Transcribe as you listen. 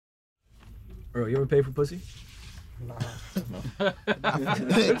Earl, you ever pay for pussy? Nah.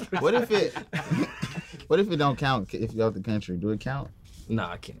 What if it don't count if you're out the country? Do it count?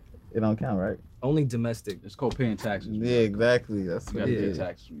 Nah, I can't. It don't count, right? Only domestic. It's called paying taxes. Yeah, exactly. That's You what gotta it pay is.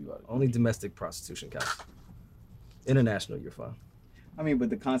 taxes when you out. Only domestic prostitution counts. International, you're fine. I mean, but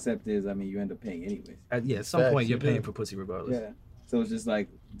the concept is, I mean, you end up paying anyways. At some Facts, point, you're you paying do. for pussy regardless. Yeah. So it's just like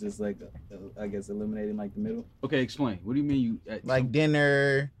I guess eliminating like the middle. Okay, explain. What do you mean you Like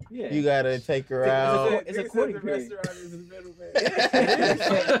dinner, Yeah. you gotta take her out. It's a courting period. The restaurant is the middleman,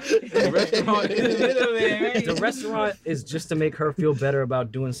 right? The restaurant is just to make her feel better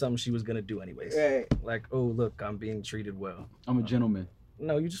about doing something she was gonna do anyways. Right. Like, oh look, I'm being treated well. I'm a gentleman.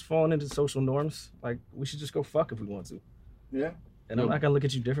 No, you just falling into social norms. Like, we should just go fuck if we want to. Yeah. And I'm not gonna look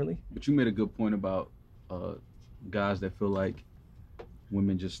at you differently. But you made a good point about guys that feel like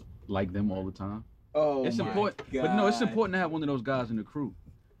women just like them all the time. Oh, It's my important, God. but no, it's important to have one of those guys in the crew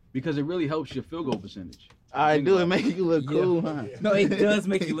because it really helps your field goal percentage. I do it make you look cool, huh? No, it does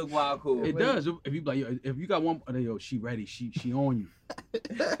make you look wild cool. It does. If you like, if you got one, yo, she ready, she on you.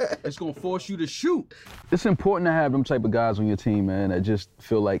 It's gonna force you to shoot. It's important to have them type of guys on your team, man, that just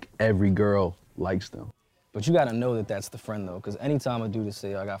feel like every girl likes them. But you gotta know that that's the friend though, because anytime a dude is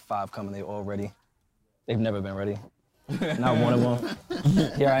say, I got 5 coming, they all ready. They've never been ready. Not one of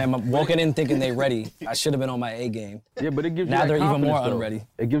them. Here I am walking in thinking they ready. I should have been on my A game. Yeah, but it gives you Now that they're even confidence, more though. unready.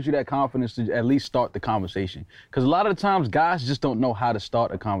 It gives you that confidence to at least start the conversation. Because a lot of the times, guys just don't know how to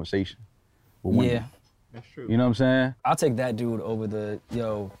start a conversation with women. Yeah. That's true. You know what I'm saying? I'll take that dude over the,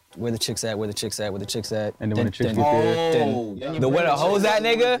 yo, where the chicks at, where the chicks at, where the chicks at. And then when the chicks get Oh, the where the hoes at,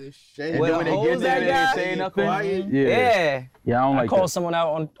 nigga? And Where then when the they hoes get there, they at, ain't guy? saying nothing. Quiet. Yeah. Yeah, I don't I like called that. someone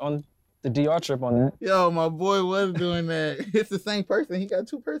out on the DR trip on that. Yo, my boy was doing that. It's the same person. He got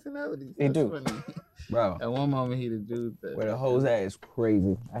 2 personalities. He That's do. funny. Bro. At one moment, he the dude that. Where the hoes at is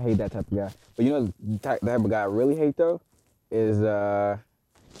crazy. I hate that type of guy. But you know the type of guy I really hate though is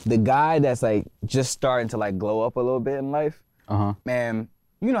the guy that's like just starting to like glow up a little bit in life. Uh-huh. Man,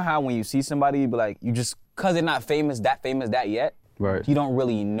 you know how when you see somebody, you be like, you just, cause they're not famous that yet, Right. you don't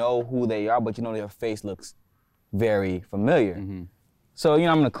really know who they are, but you know their face looks very familiar. Mm-hmm. So, you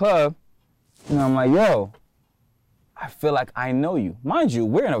know, I'm in the club, you know, I'm like, yo, I feel like I know you. Mind you,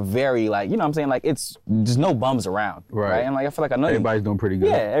 we're in a very, like, you know what I'm saying? Like, there's no bums around, Right. And like, I feel like I know Everybody's doing pretty good.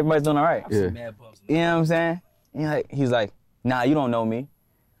 you. Yeah, everybody's doing all right. Yeah. Mad bumps. You know what I'm saying? And he's like, nah, you don't know me.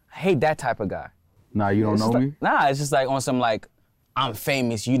 I hate that type of guy. Nah, you don't It's know just me? like, nah, it's just like on some like, I'm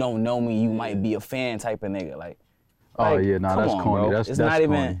famous, you don't know me, you might be a fan type of nigga. Like, Oh, like, yeah, nah, come that's on, corny. bro. That's It's that's not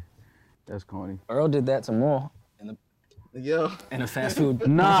corny. even. That's corny. Earl did that to Maul Yo. in a fast food.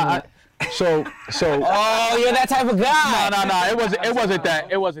 Nah, so. Oh, you're that type of guy. No, it wasn't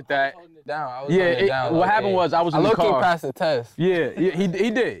that. It wasn't that. Down. I was Yeah, holding it down, what low-key. happened was I was in the low-key car. passed the test. Yeah, he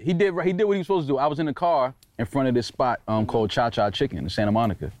did what he was supposed to do. I was in the car in front of this spot called Cha Cha Chicken in Santa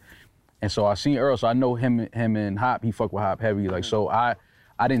Monica, and so I seen Earl, so I know him and Hop. He fuck with Hop heavy, like so. I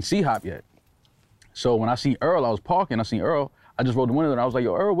didn't see Hop yet, so when I seen Earl, I was parking. I seen Earl. I just rolled the window and I was like,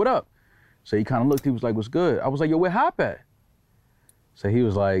 "Yo, Earl, what up?" So he kind of looked. He was like, "What's good?" I was like, "Yo, where Hop at?" So he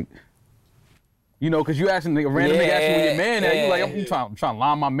was like, you know, cause you asking a random nigga asking where your man at. You like, I'm trying to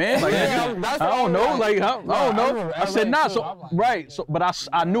line my man. Like, nigga, I don't know. Like, I don't know. I said, nah. So right. So, but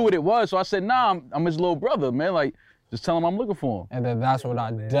I knew what it was. So I said, nah. I'm his little brother, man. Like, just tell him I'm looking for him. And then that's what I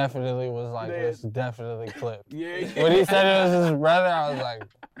definitely was like, this definitely clipped. Yeah. When he said it was his brother, I was like,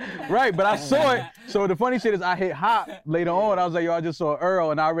 Right, but I saw it. So the funny shit is I hit Hop later on. I was like, yo, I just saw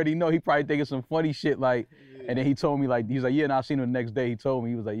Earl, and I already know he probably thinking some funny shit. Like, and then he told me like, he's like, yeah, and I seen him the next day. He told me,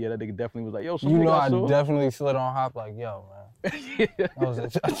 he was like, yeah, that nigga definitely was like, yo, some you nigga know, I I saw. definitely slid on Hop like, yo, man. That was a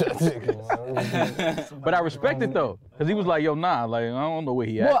chicken, man. But I respect it though, cause he was like, yo, nah, like I don't know where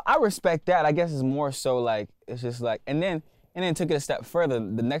he at. Well, I respect that. I guess it's more so like, it's just like, and then took it a step further.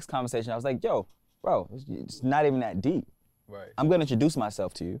 The next conversation, I was like, yo, bro, it's not even that deep. Right. I'm gonna introduce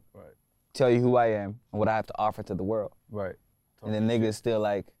myself to you. Right. Tell you who I am and what I have to offer to the world. Right. And then niggas still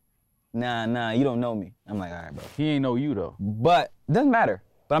like, nah, you don't know me. I'm like, all right, bro. He ain't know you though. But it doesn't matter.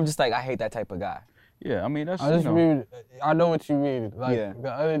 But I'm just like, I hate that type of guy. Yeah, I mean that's. I just you know. mean, I know what you mean. Like, Yeah.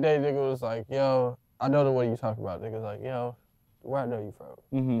 the other day, nigga was like, yo, I know the way you talk about. Nigga's like, yo, where I know you from?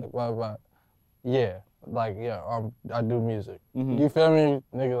 Mhm. Like, blah, blah. Yeah, like, yeah, I do music. Mhm. You feel me?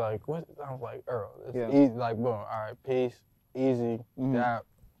 Nigga like, what? I was like, Earl. It's Yeah. easy, like, boom, all right, peace, easy, dap,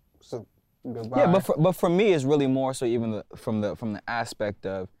 so, goodbye. Yeah, but for me, it's really more so even from the aspect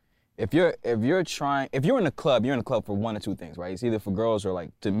of if you're in the club, you're in the club for one or two things, right? It's either for girls or like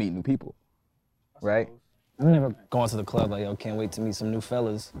to meet new people, right? I'm never going to the club like, yo, can't wait to meet some new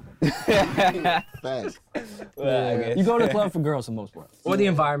fellas. Facts. You go to the club for girls for the most part. Or the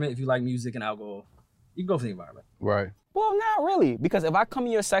environment if you like music and alcohol. You go for the environment. Right. Well, not really, because if I come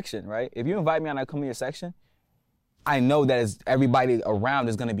in your section, right? If you invite me and I come in your section, I know that everybody around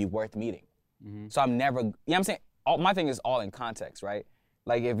is gonna be worth meeting. So I'm never, you know what I'm saying? My thing is all in context, right?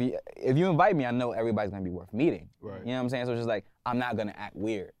 Like if you invite me, I know everybody's gonna be worth meeting. Right. You know what I'm saying? So it's just like, I'm not gonna act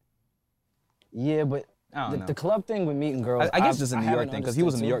weird. Yeah, but the club thing with meeting girls. I guess it's a New York thing, because he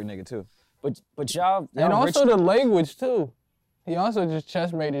was a New York nigga too. But y'all And rich, also the language too. He also just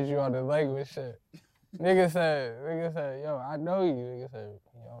chessmated you on the language shit. Nigga said, yo, I know you. Nigga said,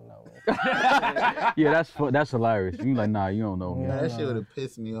 you don't know me. Yeah, that's hilarious. You like, nah, you don't know me. That shit would have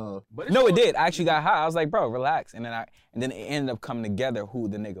pissed me off. No, it did. I actually got high. I was like, bro, relax. And then it ended up coming together who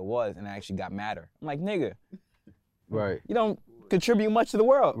the nigga was, and I actually got madder. I'm like, nigga, Right. you don't contribute much to the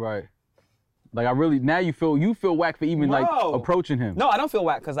world. Right. Like now you feel whack for even like Bro. approaching him. No, I don't feel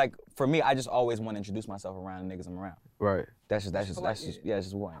whack, because like for me, I just always want to introduce myself around the niggas I'm around. Right. That's just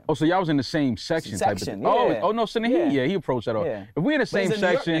who I am. Oh, so y'all was in the same section type of Section, thing. yeah. Oh, no, so then he approached that all. Yeah. If we in the But same he's a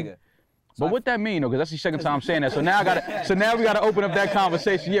New York section, nigga. but what that mean though? Because that's the second time I'm saying that. So now we gotta open up that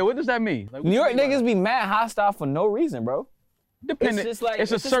conversation. Yeah, what does that mean? Like, New York niggas be mad hostile for no reason, bro. dependent. It's just like-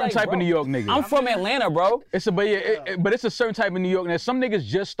 it's a it's just certain like, type bro, of New York nigga. I'm from Atlanta, bro. But it's a certain type of New York. Now, some niggas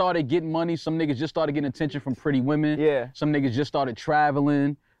just started getting money. Some niggas just started getting attention from pretty women. Yeah. Some niggas just started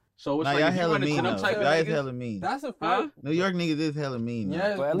traveling. So it's Nah, like y'all if you hella run into mean them though. type of Y'all is niggas- hella mean. That's a fact. New York niggas is hella mean.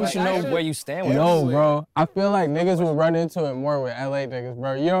 Yes, But at least you but know actually- where you stand with No, them. bro. I feel like niggas will run into it more with LA niggas,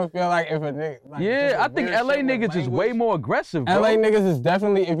 bro. You don't feel like if a nigga. Like, Yeah, just I with think weird LA shit with niggas is way language. more aggressive, bro. LA niggas is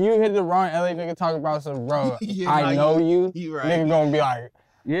definitely, if you hit the wrong LA nigga talking about some, bro, Yeah, I nah, know you, you right. nigga gonna be like,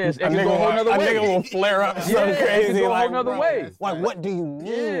 Yeah, it a can nigga, go a whole nother a way. nigga will flare up so Yeah, it can crazy. go a whole like, nother bro, way. Like, what do you mean,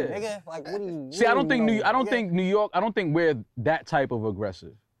 Yeah. nigga? Like, what do you mean? See, I don't think New York. I don't think we're that type of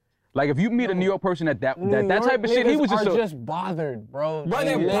aggressive. Like if you meet a New York person that type of shit, he was just are just bothered, bro. Bro, They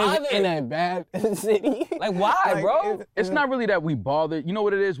they're live bothered. in a bad city. Like, why, bro? It's not really that we bothered. You know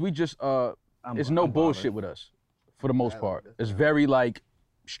what it is? We just it's no bullshit with us, for the most part. It's very like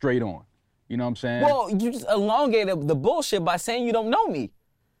straight on. You know what I'm saying? Well, you just elongated the bullshit by saying you don't know me.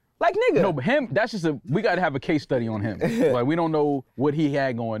 Like, nigga. no, but him. That's just we got to have a case study on him. Like we don't know what he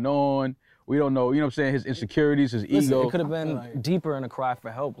had going on. We don't know. You know what I'm saying? His insecurities, his Listen, ego. it could have been deeper in a cry for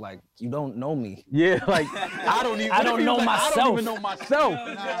help. Like, you don't know me. Yeah, like I don't even. I don't know I don't myself. even know myself.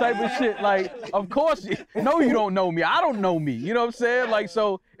 Type of shit. Like, of course, no, you don't know me. I don't know me. You know what I'm saying? Like,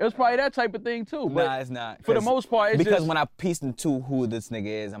 so it was probably that type of thing too. But Nah, it's not. for the most part, it's because just, when I pieced into who this nigga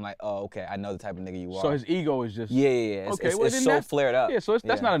is, I'm like, oh, okay, I know the type of nigga you are. so his ego is just yeah. It's, Okay, it's, well, it's then so that- flared up. Yeah, so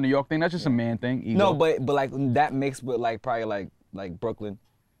that's not a New York thing. That's just a man thing. Ego. No, but like that mixed with like probably like Brooklyn.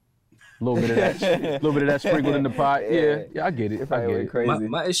 a little bit of that, little bit of that sprinkled in the pot. Yeah, I get it. I Probably get went it. crazy.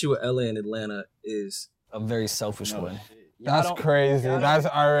 My issue with LA and Atlanta is a very selfish one. That's crazy. That's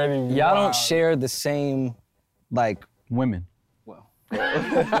already Y'all wild. don't share the same, like, Women.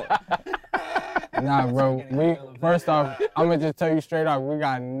 Nah, bro. First off, I'm gonna just tell you straight up. We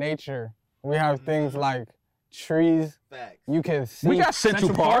got nature. We have things like trees. Facts. You can see. We got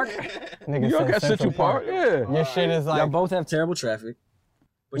Central Park. Nigga New York said got Central Park. Yeah. Your shit is y'all like. both have terrible traffic,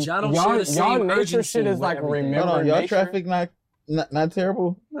 but y'all don't y'all- share the same y'all nature urgency shit is with like everything. remember- Hold on, y'all nature? traffic not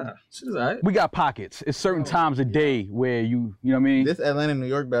terrible? Nah, shit is alright. We got pockets. It's certain times a day where you know what I mean? This Atlanta New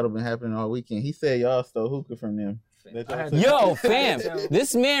York battle been happening all weekend. He said y'all stole hookah from them. That y'all took- Yo, fam,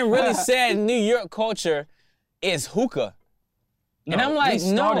 this man really said New York culture is hookah. And I'm like, we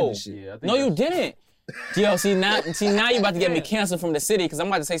started no. this shit. Yeah, I think No, you didn't. Yo, see now you about to get me canceled from the city because I'm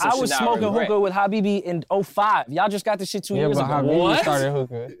about to say some I shit was that smoking regret. hookah with Habibi in 05. Y'all just got this shit 2 Yeah, years but ago. Habibi What? started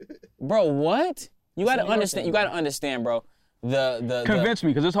hookah. Bro, what? You gotta New York understand. thing, You gotta understand, bro. The Convince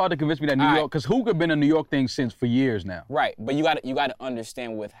me, because it's hard to convince me that New All right. York, because hookah been a New York thing for years now. right, but you gotta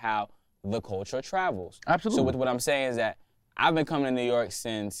understand with how the culture travels. Absolutely. So with what I'm saying is that I've been coming to New York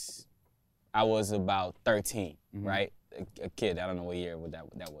since I was about 13, right? A kid. I don't know what year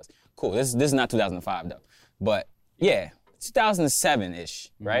that was. Cool. This is not 2005 though, but yeah, 2007-ish,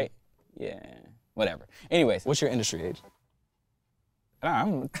 right? Yeah, whatever. Anyways, What's your industry age?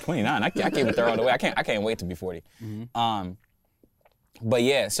 I'm 29. I can't even throw it away. I can't wait to be 40. But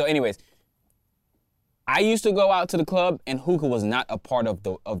yeah. So, anyways, I used to go out to the club, and hookah was not a part of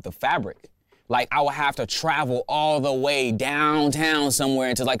the fabric. Like I would have to travel all the way downtown somewhere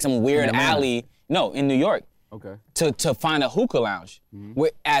into like some weird alley. No, in New York. Okay. To find a hookah lounge.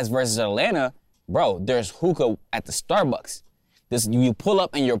 Whereas versus Atlanta, bro, there's hookah at the Starbucks. You pull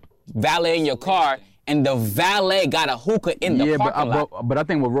up and you're valeting your car, and the valet got a hookah in the parking lot. But I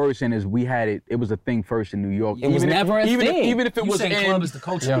think what Rory's saying is we had it. It was a thing first in New York. It was never a thing. Even if it was in club is the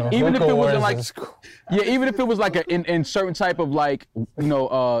culture. even if it wasn't like even if it was like in certain type of like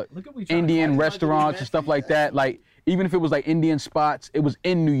Indian restaurants and stuff like that, like even if it was like Indian spots, it was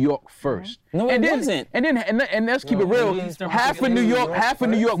in New York first. No, it wasn't. And let's keep it real. Half of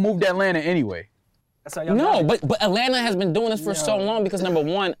New York moved to Atlanta anyway. That's how y'all No, but Atlanta has been doing this for so long because number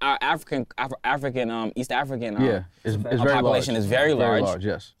one, our East African it's very population large. is very large. Very large,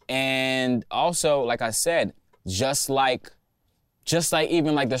 yes. And also, like I said, just like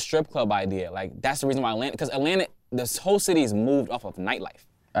even like the strip club idea, like that's the reason why because Atlanta, this whole city is moved off of nightlife.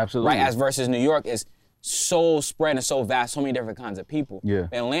 Absolutely. Right, as versus New York is so spread and so vast, so many different kinds of people. Yeah.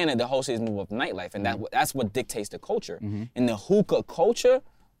 In Atlanta, the whole city is moved off nightlife, and that's what dictates the culture. And the hookah culture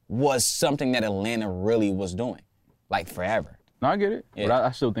was something that Atlanta really was doing, like forever. No, I get it. Yeah. But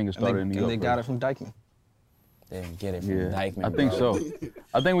I still think it started in New York. And they got it from Dykeman. They didn't get it from Dykeman. I think so.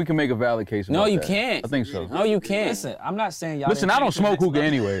 I think we can make a valid case about No, you that. can't. I think so. No, you can't. Listen, I'm not saying y'all. Listen, I don't smoke hookah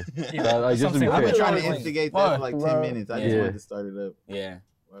anyway. Like, just to be I've been fair. trying to instigate that for like 10 minutes. I just wanted to start it up. Yeah.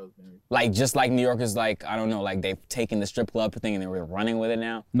 Like just like New York is like, I don't know, like they've taken the strip club thing and they're running with it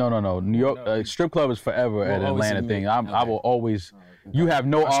now. No. New York strip club is forever an Atlanta thing. I will always. You have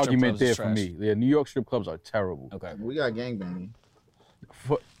no argument there for me. Yeah, New York strip clubs are terrible. Okay. We got gangbanging.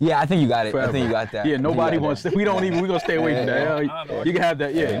 Yeah, I think you got it. Forever. I think you got that. Yeah, nobody wants. We don't even. We gonna stay away from that. You can have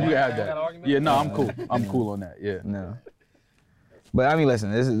that. Yeah, you can have that. Yeah, no, I'm cool. I'm cool on that. Yeah. No. But I mean,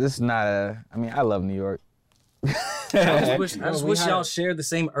 listen, this is not a. I mean, I love New York. I just wish y'all shared the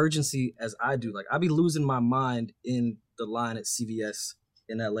same urgency as I do. Like, I be losing my mind in the line at CVS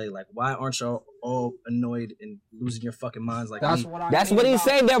in LA. Like, why aren't y'all all annoyed and losing your fucking minds like me? That's what he's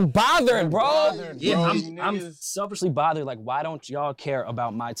saying. They're bothered, bro. Yeah, I'm selfishly bothered. Like, why don't y'all care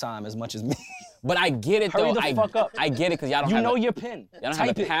about my time as much as me? But I get it though. Hurry the fuck up. I get it because y'all don't You have know your pin. y'all don't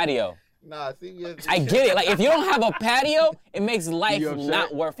have a patio. Nah, CVS. I get it. Like if you don't have a patio, it makes life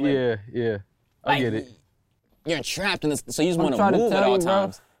not worth living. Yeah. I get it. You're trapped in this, so you just want to trying to move at tell all you, bro.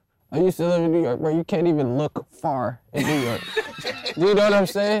 times. I used to live in New York, bro. You can't even look far in New York. You know what I'm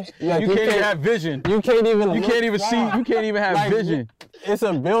saying? Like, You can't even have vision. You can't even. You can't even see. You can't even have Like, vision. It's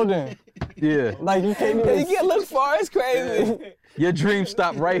a building. Yeah. Like you can't even. You can't look far. It's crazy. Your dreams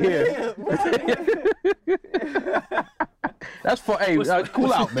stop right here. That's for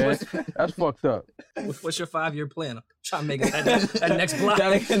cool out, man. That's fucked up. What's your 5-year plan? I'm trying to make it that next block.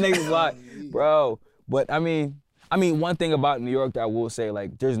 Next block, bro. But I mean, one thing about New York that I will say,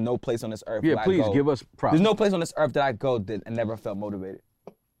 like, there's no place on this earth. Yeah, that please I go, give us props. There's no place on this earth that I go that I never felt motivated.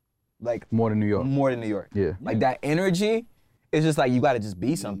 Like More than New York. more than New York. Yeah. Like that energy, it's just like you got to just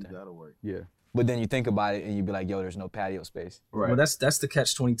be something. That'll work. Yeah. But then you think about it and you be like, yo, there's no patio space. Well, that's the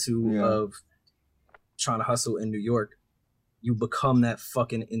catch-22 of trying to hustle in New York. You become that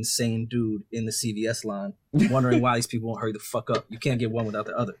fucking insane dude in the CVS line, wondering why these people won't hurry the fuck up. You can't get one without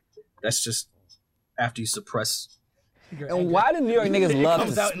the other. That's just after you suppress. And why do New York niggas love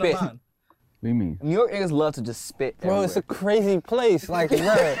to spit? What do you mean? New York niggas love to just spit. Bro, it's a everywhere. crazy place. Like,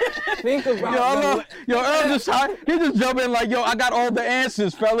 bro, think about it. Earl he just jump in like, yo, I got all the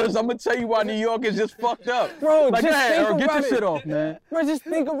answers, fellas. I'm gonna tell you why New York is just fucked up. Bro, Like, just go ahead, think Earl, get about your it. shit off, man. Bro, just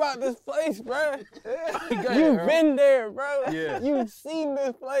think about this place, bro. You've been there, bro. Yeah. You've seen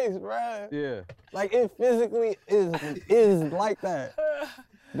this place, bro. Yeah. Like, it physically is like that.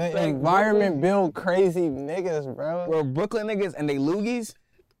 The environment build crazy niggas, bro. Bro, Brooklyn niggas and they loogies,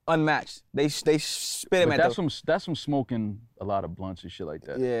 unmatched. They spit him But at that's from smoking a lot of blunts and shit like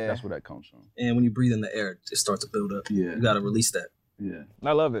that. Yeah. That's where that comes from. And when you breathe in the air, it starts to build up. Yeah. You gotta release that. Yeah.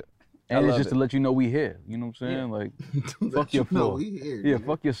 I love it. And it's love just it. to let you know we here. You know what I'm saying? Like, fuck your floor. we here. Yeah,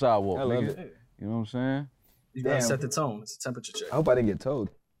 fuck your sidewalk, I love nigga. it. You know what I'm saying? You gotta Damn. set the tone. It's a temperature check. I hope I didn't get told.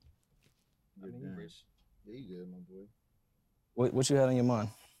 Yeah, you good, my boy. What you had on your mind?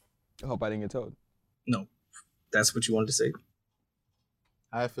 I hope I didn't get told. No, that's what you wanted to say.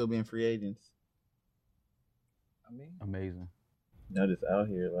 How I feel being free agents. Amazing. You know, just out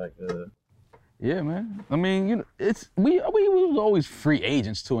here like Yeah, man. I mean, you know, we was always free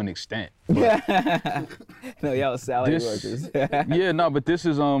agents to an extent. No, y'all salary This- workers. Yeah, no, but this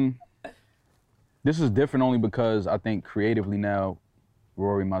is different only because I think creatively now,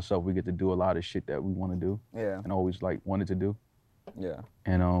 Rory and myself, we get to do a lot of shit that we want to do Yeah, and always like wanted to do, yeah.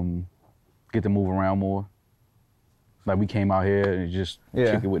 and get to move around more. Like we came out here and just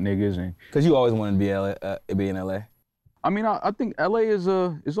Yeah. kick it with niggas, and Cause you always wanted to be in LA. I mean, I think LA is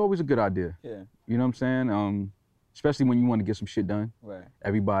always a good idea. Yeah. You know what I'm saying? Especially when you want to get some shit done. Right.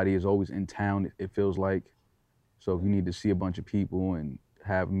 Everybody is always in town, it feels like. So if you need to see a bunch of people and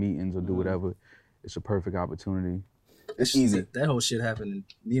have meetings or do whatever, it's a perfect opportunity. It's easy. That whole shit happened, and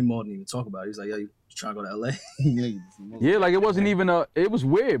me and Mo didn't even talk about it. He was like, "Yo, you trying to go to LA?" Yeah, like it wasn't even it was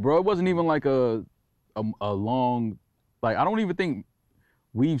weird, bro. It wasn't even like a long, like I don't even think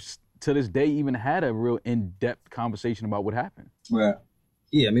we've to this day even had a real in-depth conversation about what happened. Right.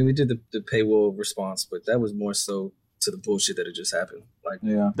 Yeah, I mean, we did the paywall response, but that was more so to the bullshit that had just happened. Like,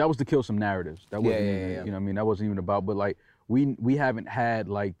 That was to kill some narratives. That wasn't even, yeah. you know what I mean? That wasn't even about, but like we haven't had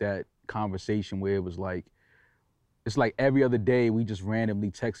like that conversation where it was like, it's like every other day we just randomly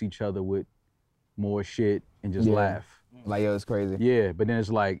text each other with more shit and just laugh. Like, yo, it's crazy. Yeah, but then it's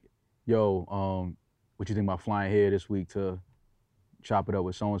like, yo, what you think about flying here this week to chop it up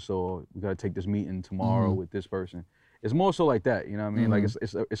with so-and-so, or we gotta take this meeting tomorrow with this person. It's more so like that, you know what I mean? Like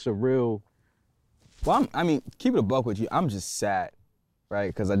it's a real. Well, I mean, keep it a buck with you. I'm just sad, right?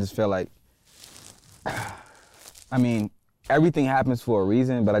 Because I just feel like, I mean, everything happens for a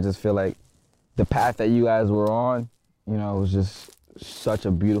reason, but I just feel like the path that you guys were on, you know, was just such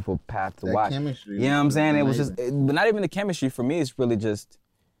a beautiful path to watch. Chemistry. You know what I'm saying? It was just, but not even the chemistry. For me, it's really just,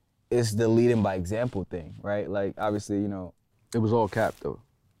 it's the leading by example thing, right? Like, obviously, you know. It was all cap though.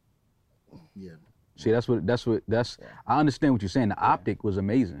 Yeah. See, I understand what you're saying. The optic was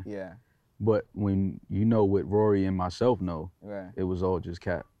amazing. Yeah. But when you know what Rory and myself know, it was all just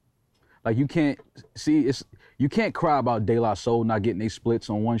cap. Like you can't cry about De La Soul not getting they splits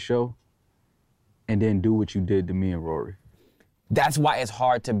on one show and then do what you did to me and Rory. That's why it's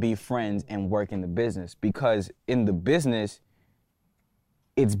hard to be friends and work in the business, because in the business,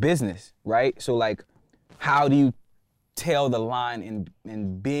 it's business, right? So like, how do you tail the line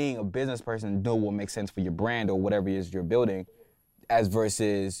in being a business person and know what makes sense for your brand or whatever it is you're building, as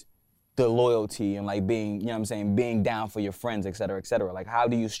versus the loyalty and like being, you know what I'm saying, being down for your friends, et cetera, et cetera. Like, how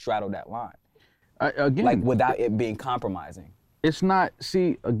do you straddle that line? Again, like without it being compromising? It's not,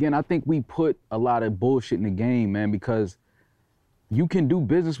 see, again, I think we put a lot of bullshit in the game, man, because you can do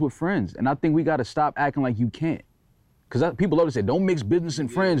business with friends. And I think we gotta stop acting like you can't. Because people love to say, don't mix business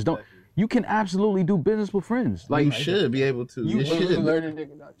and friends. Don't. You can absolutely do business with friends. Like you should be able to. You should learn a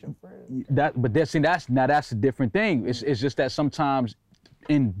nigga not your friend. But that's a different thing. It's just that sometimes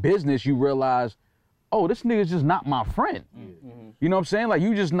in business you realize, oh, this nigga's just not my friend. You know what I'm saying? Like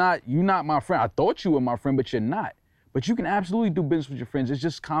you're not my friend. I thought you were my friend, but you're not. But you can absolutely do business with your friends. It's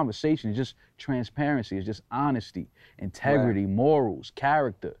just conversation. It's just transparency. It's just honesty, integrity, morals,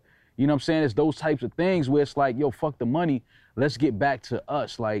 character. You know what I'm saying? It's those types of things where it's like, yo, fuck the money. Let's get back to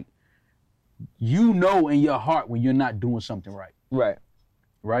us. Like, you know in your heart when you're not doing something right.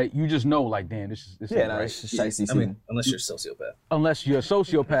 Right? You just know, like, damn, this is right. It's just shicey. I mean, unless you're a sociopath. Unless you're a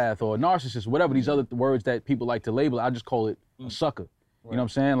sociopath or a narcissist, whatever these other words that people like to label, I just call it a sucker. You know what I'm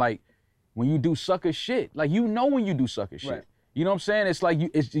saying? Like, when you do sucker shit, like, you know when you do sucker shit. You know what I'm saying? It's like,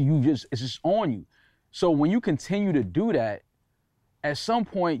 it's just on you. So when you continue to do that, at some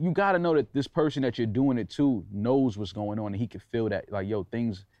point, you gotta know that this person that you're doing it to knows what's going on and he can feel that, like, yo,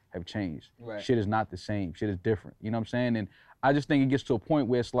 things have changed. Shit is not the same. Shit is different. You know what I'm saying? And I just think it gets to a point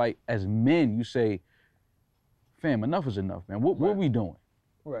where it's like, as men, you say, fam, enough is enough, man. What are we doing?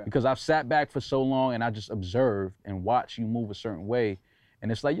 Because I've sat back for so long and I just observed and watched you move a certain way. And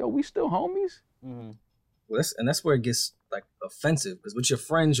it's like, yo, we still homies? Well, that's where it gets like offensive, because with your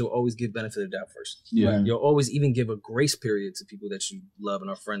friends, you'll always give benefit of the doubt first. You'll always even give a grace period to people that you love and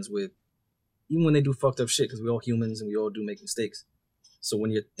are friends with, even when they do fucked up shit, because we're all humans and we all do make mistakes. So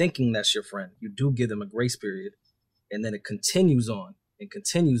when you're thinking that's your friend, you do give them a grace period, and then it continues on and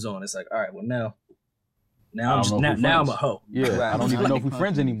continues on. It's like, all right, well now I'm a hoe. Yeah, I don't even know if we're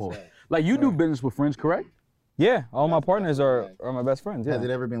friends anymore. Like, you do business with friends, correct? Yeah, all my partners are my best friends. Yeah. Has it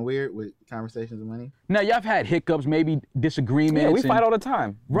ever been weird with conversations of money? Now, y'all have had hiccups, maybe disagreements. Yeah, we fight all the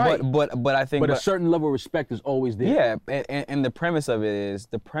time. Right. But I think. But a certain level of respect is always there. Yeah, and the premise of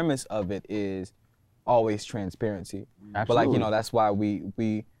it is always transparency. Absolutely. But like, you know, that's why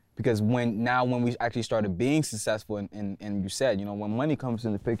we because when we actually started being successful and you said, you know, when money comes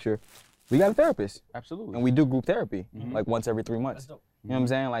in the picture, we got a therapist. Absolutely. And we do group therapy like once every 3 months. You know what I'm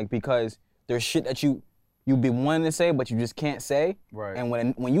saying? Like, because there's shit that you've been wanting to say, but you just can't say. Right. And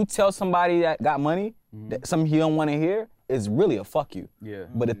when you tell somebody that got money, that something you don't want to hear, it's really a fuck you. Yeah.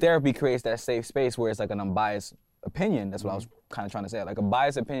 But the therapy creates that safe space where it's like an unbiased opinion. That's what I was kind of trying to say. Like a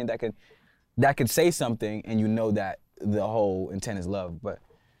biased opinion that could say something, and you know that the whole intent is love. But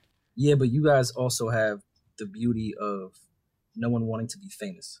yeah, but you guys also have the beauty of no one wanting to be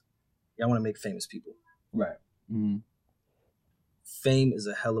famous. Y'all want to make famous people. Right. Fame is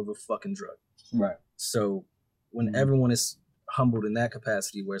a hell of a fucking drug. Right. So when everyone is humbled in that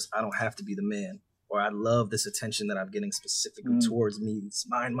capacity, where it's, I don't have to be the man, or I love this attention that I'm getting specifically towards me, it's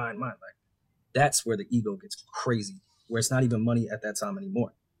mine, like, That's where the ego gets crazy, where it's not even money at that time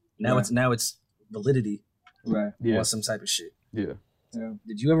anymore. Now it's validity Right. or some type of shit. Yeah.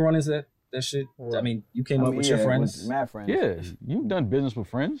 Did you ever run into that shit? I mean, you came up with your friends. With mad friends. Yeah, you've done business with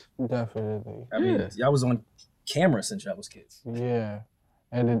friends. Definitely. I mean, y'all was on camera since y'all was kids. Yeah.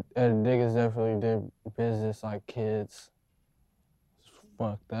 And the niggas definitely did business like kids. It's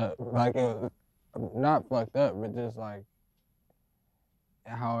fucked up. Like, not fucked up, but just like,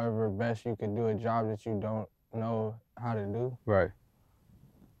 however best you can do a job that you don't know how to do. Right.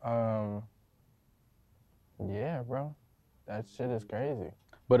 Yeah, bro. That shit is crazy.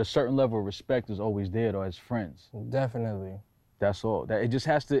 But a certain level of respect is always there, though, as friends. Definitely. That's all. That it just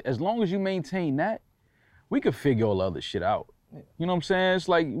has to. As long as you maintain that, we could figure all the other shit out. You know what I'm saying? It's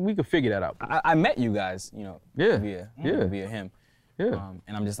like we could figure that out. I met you guys, you know, Yeah. via him. Yeah.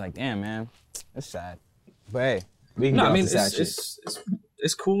 And I'm just like, damn, man, it's sad. But hey, we can No, get I off mean, the sad shit.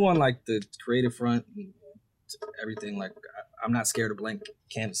 it's cool on like the creative front and everything. Like, I'm not scared of blank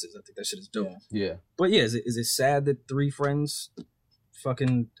canvases. I think that shit is dope. Yeah. But yeah, is it sad that 3 friends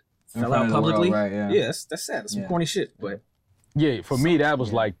fucking fell front out of the world, publicly? right, yeah. Yeah, that's sad. That's some Yeah. corny shit. But Yeah, for me, that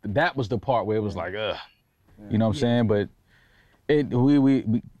was like, that was the part where it was like, ugh. You know what I'm saying? But we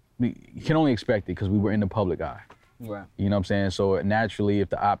can only expect it because we were in the public eye. Right. You know what I'm saying? So naturally, if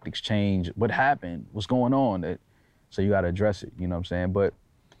the optics change, what happened? What's going on? So you got to address it. You know what I'm saying? But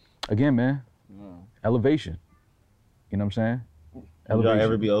again, man, elevation. You know what I'm saying? Will y'all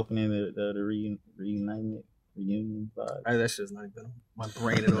ever be opening the reunion vibe? that shit's not even on my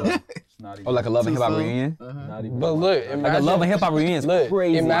brain at all. Oh, like a Love and Hip Hop reunion? Uh-huh. But look, imagine, Like a Love and Hip Hop reunion is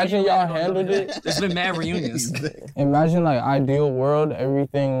crazy. imagine y'all handled it. There's been mad reunions. Imagine like ideal world,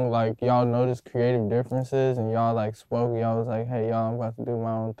 everything like y'all noticed creative differences and y'all like spoke, y'all was like, hey y'all, I'm about to do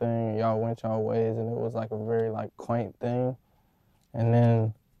my own thing, and y'all went y'all ways and it was like a very like quaint thing. And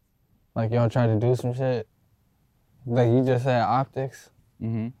then like y'all tried to do some shit. Like you just said optics.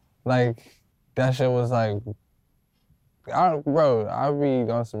 Mm-hmm. Like that shit was like I read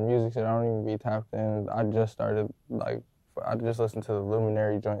on some music shit, I don't even be tapped in. I just started like I just listened to the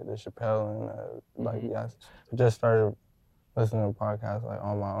Luminary joint, the Chappelle, and like yes, I just started listening to podcasts like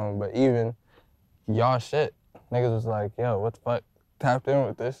on my own. But even y'all shit, niggas was like, yo, what the fuck, tapped in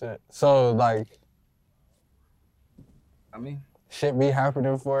with this shit. So like, I mean, shit be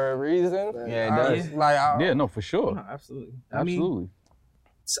happening for a reason. Yeah, it does. Yeah, no, for sure. no, absolutely. Absolutely.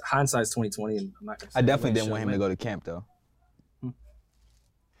 Hindsight's 2020, and I'm not gonna say I definitely what didn't shit want him to went. go to camp though.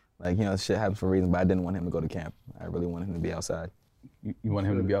 Like, you know, shit happens for a reason, but I didn't want him to go to camp. I really wanted him to be outside. You want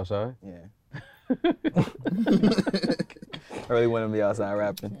him to be outside? Yeah. I really wanted him to be outside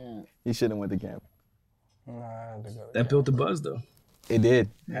rapping. He shouldn't went to camp. Nah, I had to go. That built the buzz, though. It did.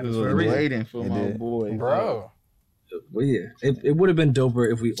 I was waiting for my did. boy. Bro. Well, yeah, it would have been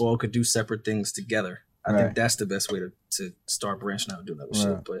doper if we all could do separate things together. I Right. think that's the best way to start branching out and doing other shit.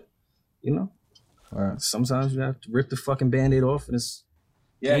 Right. But, you know, Right. sometimes you have to rip the fucking Band-Aid off, and it's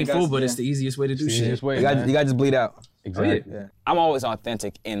painful, but it's the easiest way to do shit. Easiest way, You got man. to just bleed out. Exactly. Yeah. I'm always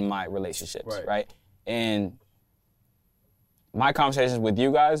authentic in my relationships, right? And my conversations with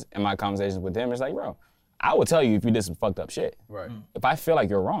you guys and my conversations with them is like, bro, I will tell you if you did some fucked up shit. Right. If I feel like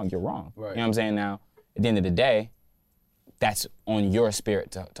you're wrong, you're wrong. Right. You know what I'm saying? Now, at the end of the day, that's on your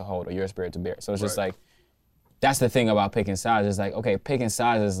spirit to hold or your spirit to bear. So it's just like, that's the thing about picking sides. It's like, okay, picking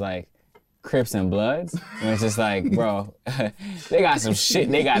sides is like Crips and Bloods. And it's just like, bro, they got some shit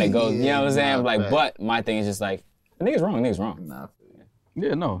they gotta go. You know what I'm saying? Like, but my thing is just like, the nigga's wrong, nigga's wrong. Nah,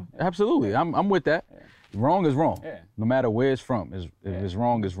 Yeah, no, absolutely. I'm with that. Wrong is wrong. Yeah. No matter where it's from. If it's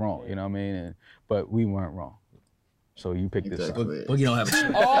wrong, it's wrong. You know what I mean? But we weren't wrong. So you picked this side. exactly. Boogie don't have a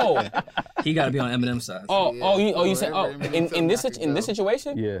choice. Oh, He got to be on Eminem's side. you said, in this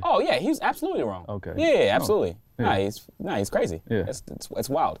situation? Yeah. Oh yeah, he's absolutely wrong. Okay. Yeah, absolutely. Yeah. He's crazy. Yeah. It's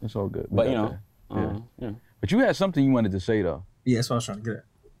wild. It's all good. We But you got know, that. yeah. But you had something you wanted to say though. Yeah, that's what I was trying to get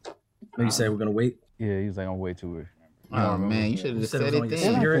at. Maybe you say we're going to wait. Yeah, he was like, I'm way too weird. Oh man, you should have You just said it said was on it your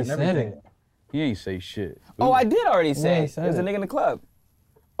then. spirit and He said everything. it. He ain't say shit. Oh, I did already say. he said There's a it. nigga in the club.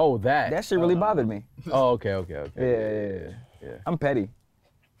 Oh, that. That shit really bothered me. Oh, okay. Yeah. I'm petty.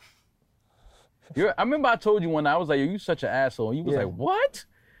 I remember I told you one night, I was like, yo, you such an asshole. And you was Yeah. like, what?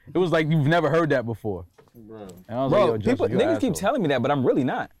 It was like you've never heard that before. Bro. And I was Bro, like, yo, people, Justin, you're an niggas keep asshole. telling me that, but I'm really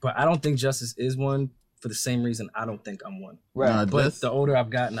not. But I don't think Justice is one for the same reason I don't think I'm one. Nah, But the older I've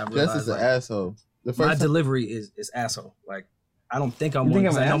gotten, I've realized Justice is an like, asshole. The my first time, delivery is asshole. Like, I don't think I'm You one think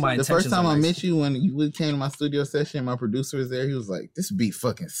I'm because I an know my the intentions first time are I nice. met you when you came to my studio session, my producer was there. He was like, "This beat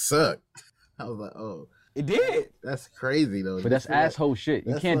fucking sucked." I was like, "Oh, It did. that's crazy though." But that's Just like- asshole shit.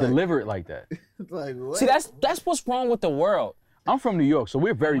 You that's can't like- deliver it like that. It's like what? See, that's what's wrong with the world. I'm from New York, so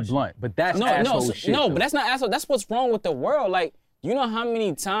we're very blunt. But that's asshole shit. No, though. but that's not asshole. That's what's wrong with the world. Like, you know how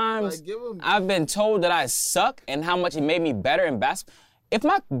many times Like, give 'em- I've been told that I suck and how much it made me better in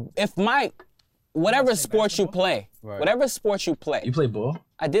basketball. If my whatever sport you play, whatever sport you play. You play ball?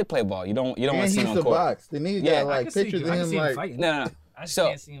 I did play ball. You don't want to And see he me used on to court. box. The nigga Yeah, got I like can see pictures you. of I can him see him like. fighting. No. I just So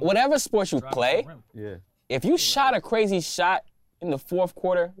can't see him whatever sport you drop play, the rim. Yeah. if you shot a crazy shot in the fourth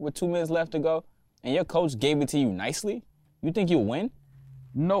quarter with 2 minutes left to go, and your coach gave it to you nicely, you think you'll win?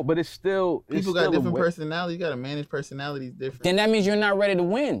 No, but it's still People got different personalities. You got to manage personalities different. Then that means you're not ready to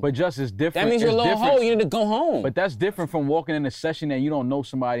win. But just it's different. that means you're a It's little different. hoe. You need to go home. But that's different from walking in a session and you don't know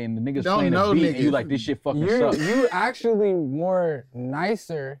somebody and the niggas Don't playing know a beat and you niggas. like, this shit fucking You sucks. you actually more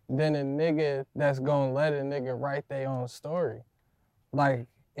nicer than a nigga that's gonna let a nigga write their own story. Like,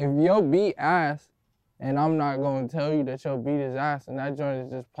 if your beat ass, and I'm not gonna tell you that your beat is ass and that joint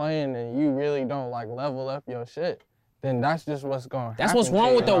is just playing and you really don't like level up your shit, then that's just what's gonna happen. That's what's wrong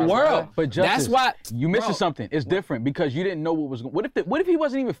to with you, the my world. brother. But Justice, That's why you missing bro, something. It's different because you didn't know what was going. What if he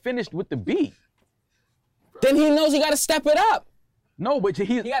wasn't even finished with the beat? Then he knows he got to step it up. No, but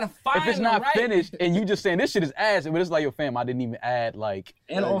he gotta find if it's the not right- finished and you just saying this shit is ass, but it's like, yo, fam, I didn't even add like.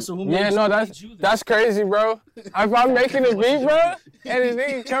 And also, who Yeah, made no, you that's do that? that's crazy, bro. If I'm making a beat, bro, and the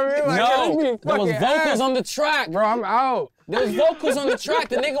nigga come in like, No, this beat there was fucking vocals ass, on the track. bro, I'm out. There was vocals on the track.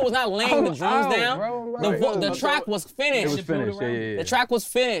 The nigga was not laying the I'm drums out, down. bro. The track was It finished. was finished. Yeah. The track was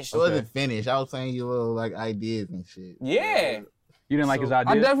finished. It wasn't finished. I was saying you little like ideas and shit. Yeah. You didn't like his I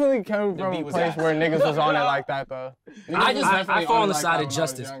idea. definitely came from beat a was place ass. where niggas was on it like that, though. I fall on the side of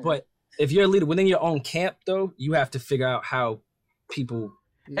justice, but if you're a leader within your own camp, though, you have to figure out how people.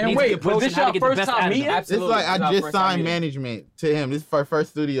 And need to wait, be was approached this and how your to get the first best time out of meeting? them. It's like I just signed management to him. This is our first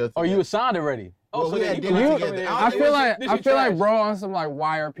studio. Oh, you together. was signed already. Well, Oh, we so had then dinner you together. I feel like this shit trash. bro on some like,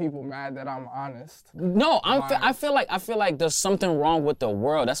 why are people mad that I'm honest? No, I feel like there's something wrong with the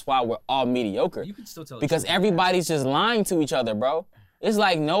world. That's why we're all mediocre. You can still tell the Because truth. everybody's just lying to each other, bro. It's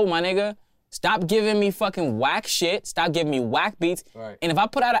like, no, my nigga, stop giving me fucking whack shit. Stop giving me whack beats. Right. And if I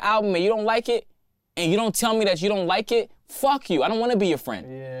put out an album and you don't like it, and you don't tell me that you don't like it, fuck you. I don't want to be your friend.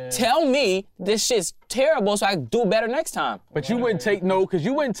 Yeah. Tell me this shit's terrible so I can do better next time. But you wouldn't take because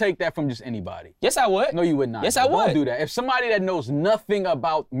you wouldn't take that from just anybody. Yes, I would. No, you would not. Yes, I would. Don't do that. If somebody that knows nothing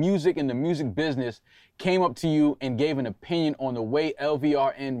about music and the music business came up to you and gave an opinion on the way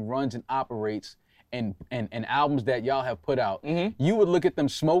LVRN runs and operates and albums that y'all have put out, you would look at them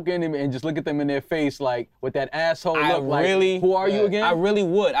smoking and just look at them in their face like with that asshole look like, who are you again? I really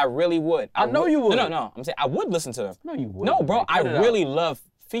would. I know you would. No. I'm saying I would listen to them. No, you wouldn't, No, bro. man. I Cut it out. really love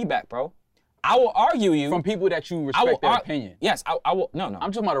feedback, bro. I will argue you. From people that you I will respect their ar- opinion. Yes, I will. No.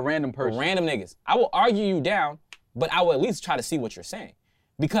 I'm talking about a random person. Random niggas. I will argue you down, but I will at least try to see what you're saying.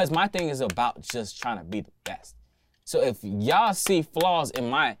 Because my thing is about just trying to be the best. So if y'all see flaws in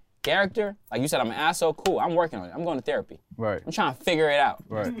my character, like you said, I'm an asshole, cool, I'm working on it. I'm going to therapy. Right. I'm trying to figure it out.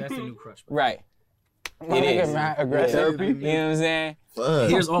 Right. That's the new crush. Bro. Right. My It nigga is. mad aggressive. You know what I'm saying? Fuck.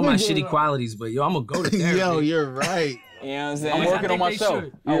 Here's all my shitty qualities, but yo, I'm gonna go to therapy. Yo, you're right. You know what I'm saying? I'm working on myself.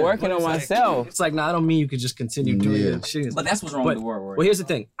 I'm working on myself. It's like, nah, I don't mean you could just continue doing Yeah. your shit. But that's what's wrong But, with the world. well, here's the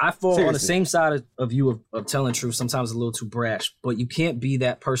thing. I fall on the Seriously. same side of you of telling truth. Sometimes a little too brash, but you can't be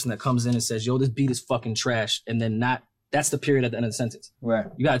that person that comes in and says, yo, this beat is fucking trash, and then not. That's the period at the end of the sentence. Right.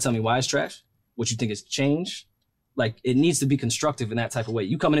 You gotta tell me why it's trash, what you think is change. Like, it needs to be constructive in that type of way.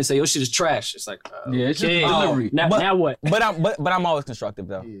 You come in and say, your shit is trash. It's like, Yeah, it's just okay. delivery. Now what? But I'm always constructive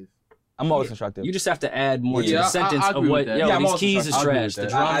though. I'm always constructive. You just have to add more to Yeah, the I sentence of agree what, with that. yo, Yeah, I'm these also keys is I agree trash. with The that.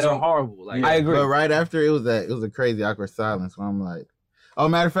 drums I are don't- horrible. Like, I agree. But right after it was a crazy awkward silence where I'm like, oh,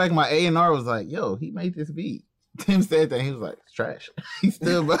 matter of fact, my A&R was like, yo, he made this beat. Tim said that he was like, it's trash. He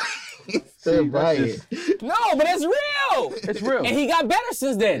stood by it. No, but it's real. It's real. And he got better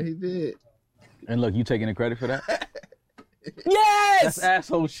since then. He did. And look, you taking the credit for that? Yes. That's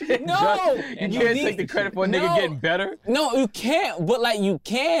asshole shit. No. Just- you And can't you take the need- credit for a nigga No. getting better. No, you can't. But like you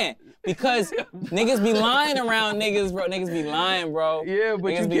can't because niggas be lying around niggas, bro. Niggas be lying, bro. Yeah,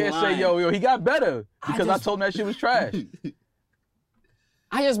 but Niggas you be can't say, lying. yo, he got better because I told him that shit was trash.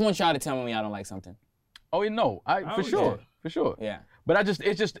 I just want y'all to tell me when y'all don't like something. Oh, no, for sure. Yeah. But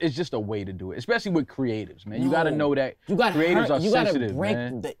it's just a way to do it, especially with creatives, man. You got to know that You got creatives are you sensitive, gotta break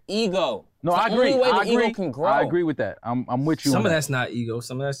man. the ego. No, It's I the agree. only way I the agree. ego can grow. I agree with that. I'm with you. some on of that. that's not ego.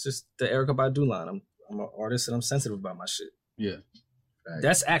 Some of that's just the Erykah Badu line. I'm an artist and I'm sensitive about my shit. Yeah.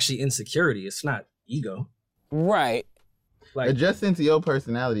 That's actually insecurity. It's not ego. Right. Like, Adjusting to your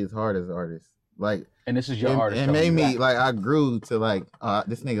personality is hard as an artist. Like, And this is your it, artist. it telling made you me that. like I grew to like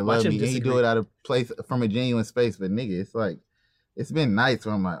this nigga Watch love him me and he do disagree. it out of place from a genuine space. But nigga, it's like it's been nights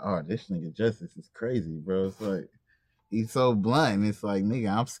where I'm like, oh, this nigga Justice is crazy, bro. It's like he's so blunt. And it's like,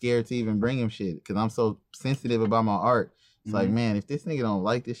 nigga, I'm scared to even bring him shit because I'm so sensitive about my art. It's like, man, if this nigga don't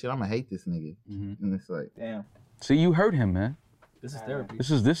like this shit, I'm gonna hate this nigga. And it's like, Damn. See, you hurt him, man. This is therapy.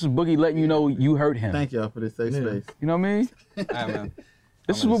 This is Boogie letting you know you hurt him. thank y'all for this safe space. You know what I mean? All right, man.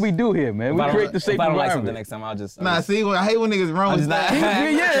 This is what we do here, man. We create the safe If I don't like something environment. next time, I'll just. Nah, see, I hate when niggas wrong with that.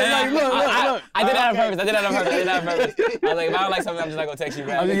 Yeah, like look. I did that on purpose. I did that on purpose. I was like, if I don't like something, I'm just not gonna text you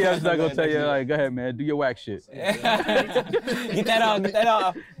back. I'm just not gonna tell you, like, go ahead, man. Do your whack shit. Get that off. Get that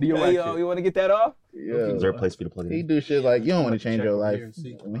off. Do your whack Yo, shit. you want to get that off? Yeah. Is there a place for you to plug it He in? do shit like, you don't want to change your life.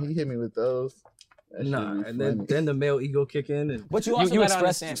 When he hit me with those, that shit Nah, be and funny. then the male ego kick in. And But you also You gotta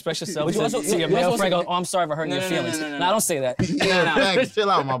express understand. yourself But you also- to your you male also- friend. Go, oh, I'm sorry for hurting No, your no, no, feelings. no, no, no. Nah, don't say that. Yeah, thanks. Chill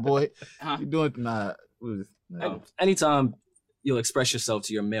out, my boy. Huh? You doing, nah. We was just, anytime you'll express yourself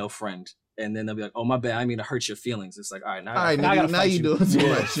to your male friend, and then they'll be like, "Oh, my bad, I mean to hurt your feelings." It's like, all right, now, all right, I nigga, gotta now fight you doing too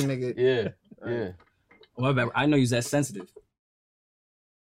much, nigga. Yeah. Oh, my bad. I know you're that sensitive.